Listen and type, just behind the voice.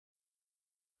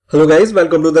Hello guys,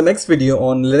 welcome to the next video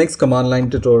on Linux command line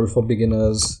tutorial for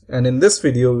beginners, and in this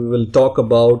video we will talk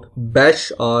about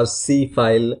Bashrc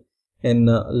file in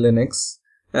Linux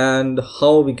and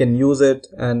how we can use it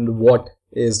and what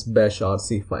is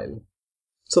Bashrc file.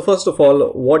 So first of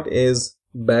all, what is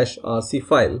Bashrc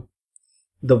file?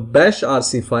 The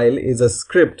Bashrc file is a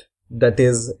script that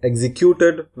is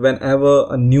executed whenever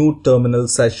a new terminal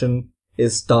session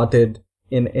is started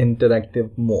in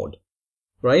interactive mode,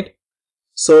 right?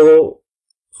 So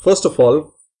first of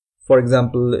all, for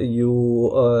example, you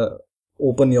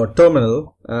open your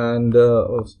terminal and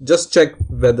just check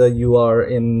whether you are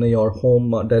in your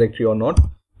home directory or not.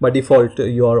 By default,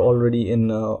 you are already in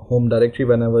home directory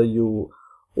whenever you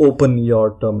open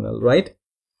your terminal, right?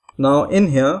 Now in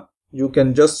here, you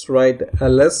can just write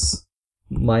ls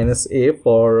 -a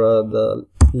for the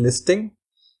listing,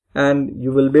 and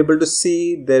you will be able to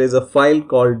see there is a file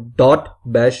called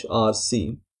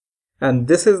 .bashrc. And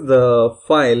this is the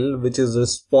file which is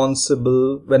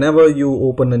responsible whenever you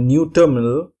open a new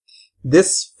terminal.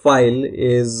 This file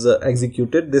is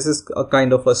executed. This is a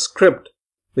kind of a script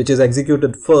which is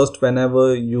executed first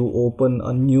whenever you open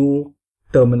a new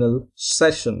terminal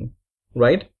session,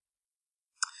 right?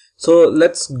 So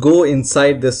let's go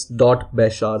inside this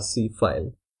 .bashrc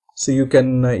file. So you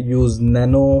can use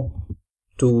nano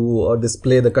to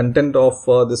display the content of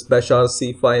this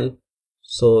bashrc file.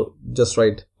 So just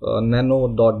write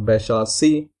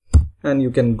nano.bashrc and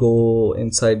you can go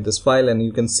inside this file and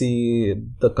you can see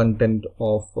the content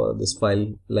of this file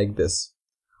like this.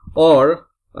 Or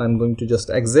I'm going to just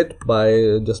exit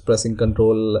by just pressing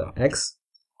Ctrl X,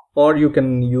 or you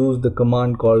can use the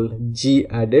command called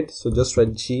gedit. So just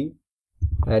write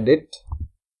gedit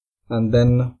and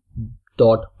then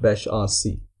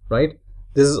 .bashrc, right?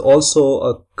 This is also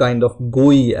a kind of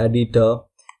GUI editor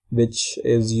which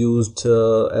is used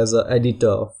as an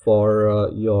editor for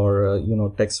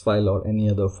your text file or any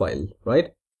other file,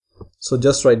 right? So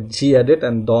just write gedit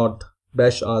and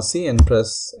 .bashrc and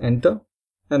press enter,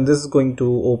 and this is going to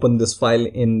open this file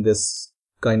in this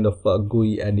kind of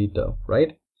GUI editor,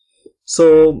 right?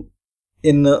 So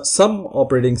in some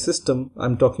operating system,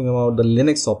 I'm talking about the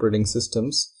Linux operating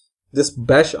systems, this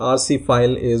bashrc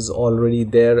file is already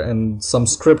there and some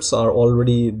scripts are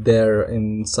already there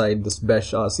inside this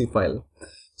bashrc file.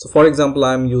 So for example,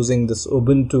 I'm using this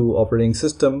Ubuntu operating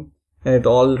system and it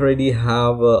already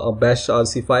have a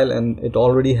bashrc file and it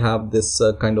already have this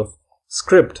kind of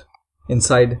script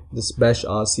inside this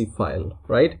bashrc file,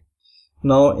 right?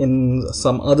 Now in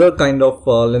some other kind of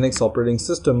Linux operating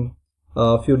system,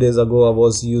 a few days ago I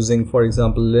was using, for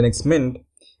example, Linux Mint.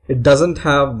 It doesn't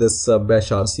have this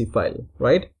bashrc file,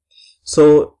 right?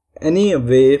 So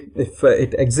anyway, if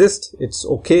it exists, it's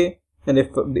okay, and if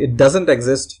it doesn't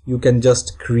exist, you can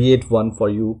just create one for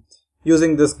you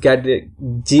using this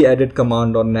gedit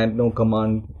command or nano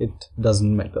command. It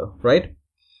doesn't matter, right?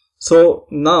 So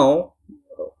now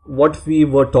what we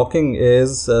were talking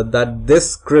is that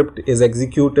this script is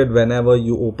executed whenever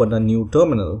you open a new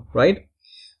terminal, right?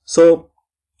 So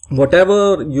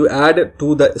whatever you add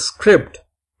to the script,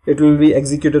 it will be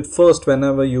executed first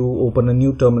whenever you open a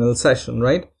new terminal session,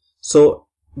 right? So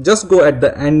just go at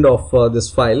the end of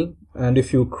this file, and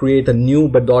if you create a new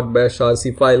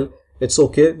 .bashrc file, it's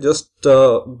okay. Just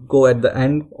go at the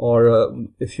end, or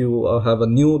if you have a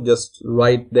new, just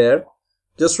write there.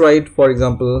 Just write, for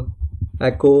example,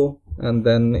 echo, and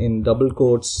then in double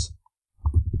quotes,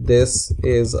 this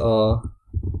is a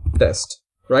test,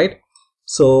 right?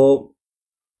 So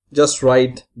just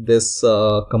write this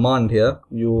command here.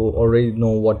 You already know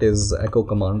what is echo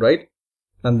command, right?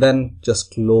 And then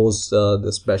just close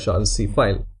this bashrc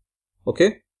file.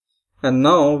 Okay, and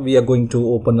now we are going to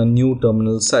open a new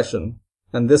terminal session,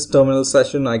 and this terminal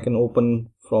session I can open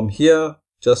from here.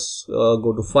 Just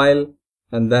go to file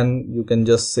and then you can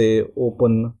just say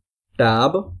open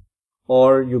tab,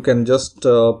 or you can just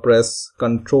press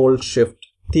Ctrl Shift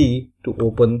T to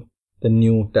open the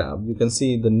new tab. You can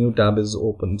see the new tab is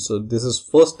open. So this is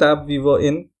first tab we were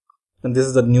in, and this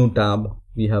is the new tab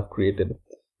we have created.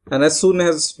 And as soon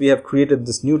as we have created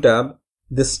this new tab,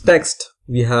 this text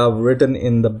we have written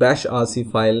in the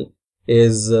bashrc file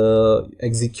is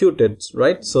executed,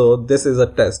 right? So this is a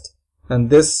test,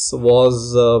 and this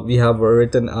was we have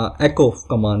written an echo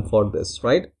command for this,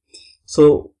 right?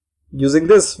 So using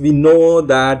this, we know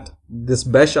that this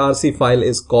bashrc file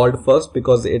is called first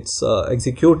because it's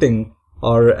executing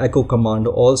our echo command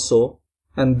also,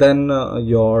 and then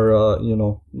your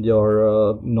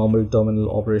normal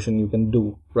terminal operation you can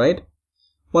do, right?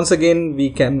 Once again, we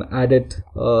can edit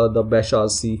the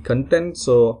bashrc content.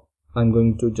 So I'm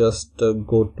going to just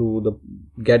go to the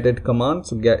gedit command.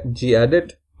 So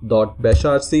gedit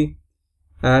 .bashrc,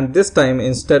 and this time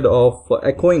instead of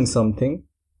echoing something,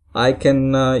 I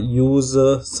can use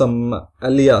some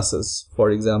aliases,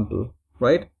 for example,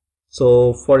 right?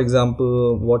 So for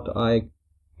example, what I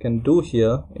can do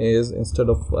here is, instead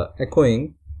of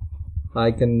echoing,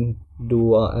 I can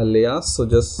do alias. So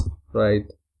just write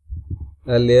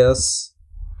alias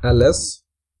ls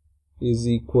is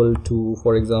equal to,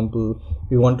 for example,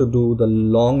 we want to do the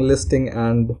long listing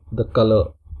and the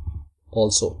color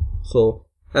also. So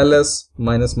ls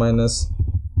minus minus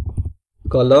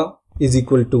color is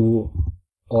equal to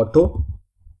auto,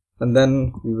 and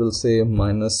then we will say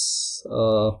minus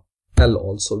L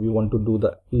also. We want to do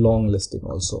the long listing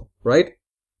also, right?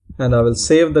 And I will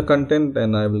save the content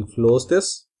and I will close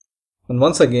this. And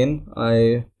once again,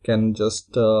 I can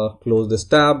just close this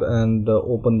tab and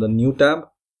open the new tab.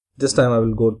 This time I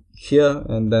will go here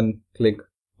and then click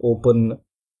open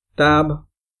tab.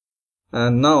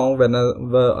 And now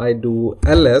whenever I do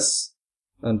ls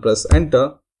and press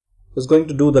enter, it's going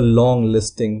to do the long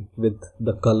listing with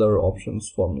the color options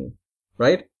for me,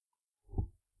 right?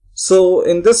 So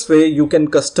in this way, you can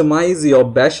customize your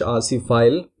bashrc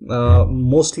file.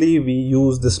 Mostly we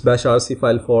use this bashrc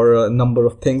file for a number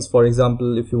of things. For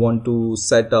example, if you want to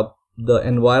set up the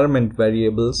environment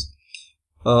variables,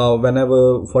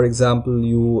 whenever, for example,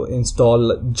 you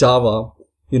install Java,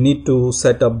 you need to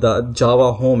set up the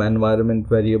Java home environment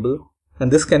variable,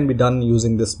 and this can be done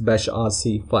using this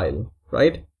bashrc file,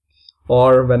 right?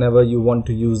 Or whenever you want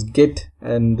to use Git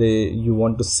and you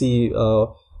want to see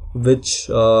which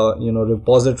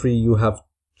repository you have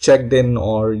checked in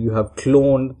or you have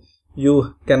cloned,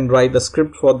 you can write a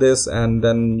script for this, and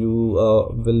then you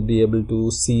will be able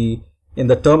to see in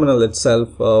the terminal itself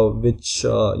which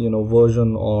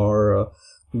version or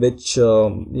which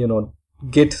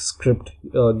Git script,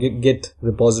 Git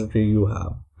repository you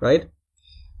have, right?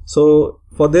 So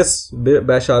for this,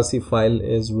 bashrc file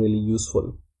is really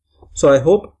useful. So I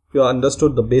hope you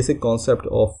understood the basic concept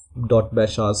of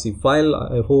 .bashrc file.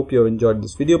 I hope you have enjoyed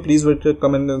this video. Please rate,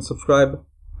 comment and subscribe,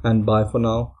 and bye for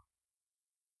now.